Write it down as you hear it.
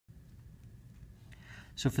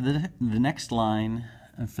So for the next line,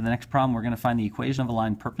 for the next problem, we're going to find the equation of a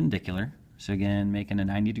line perpendicular. So again, making a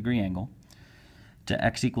 90-degree angle to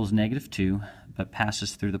x equals -2, but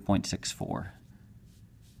passes through the point 6, 4.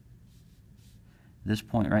 This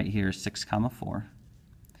point right here is 6, 4.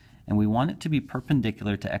 And we want it to be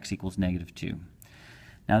perpendicular to x equals -2.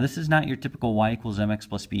 Now this is not your typical y equals mx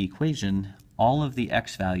plus b equation. All of the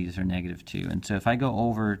x values are -2. And so if I go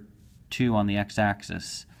over 2 on the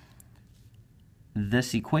x-axis,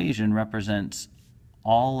 this equation represents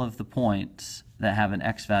all of the points that have an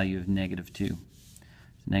x value of -2.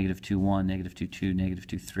 -2, 1, -2, 2,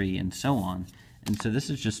 -2, 3, and so on. And so this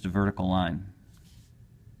is just a vertical line.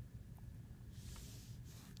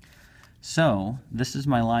 So this is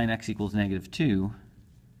my line x equals -2.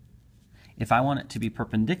 If I want it to be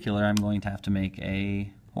perpendicular, I'm going to have to make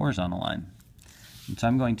a horizontal line. And so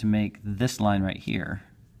I'm going to make this line right here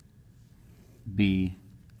be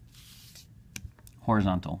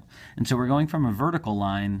horizontal. And so we're going from a vertical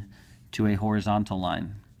line to a horizontal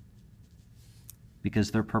line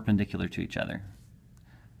because they're perpendicular to each other.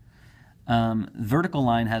 Vertical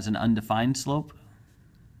line has an undefined slope.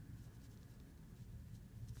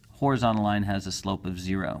 Horizontal line has a slope of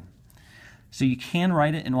 0. So you can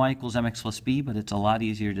write it in y equals mx plus b, but it's a lot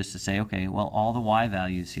easier just to say, okay, well, all the y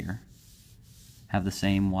values here have the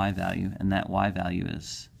same y value, and that y value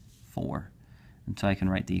is 4. And so I can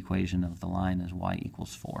write the equation of the line as y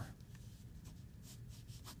equals 4.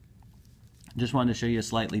 Just wanted to show you a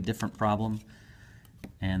slightly different problem,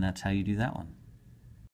 and that's how you do that one.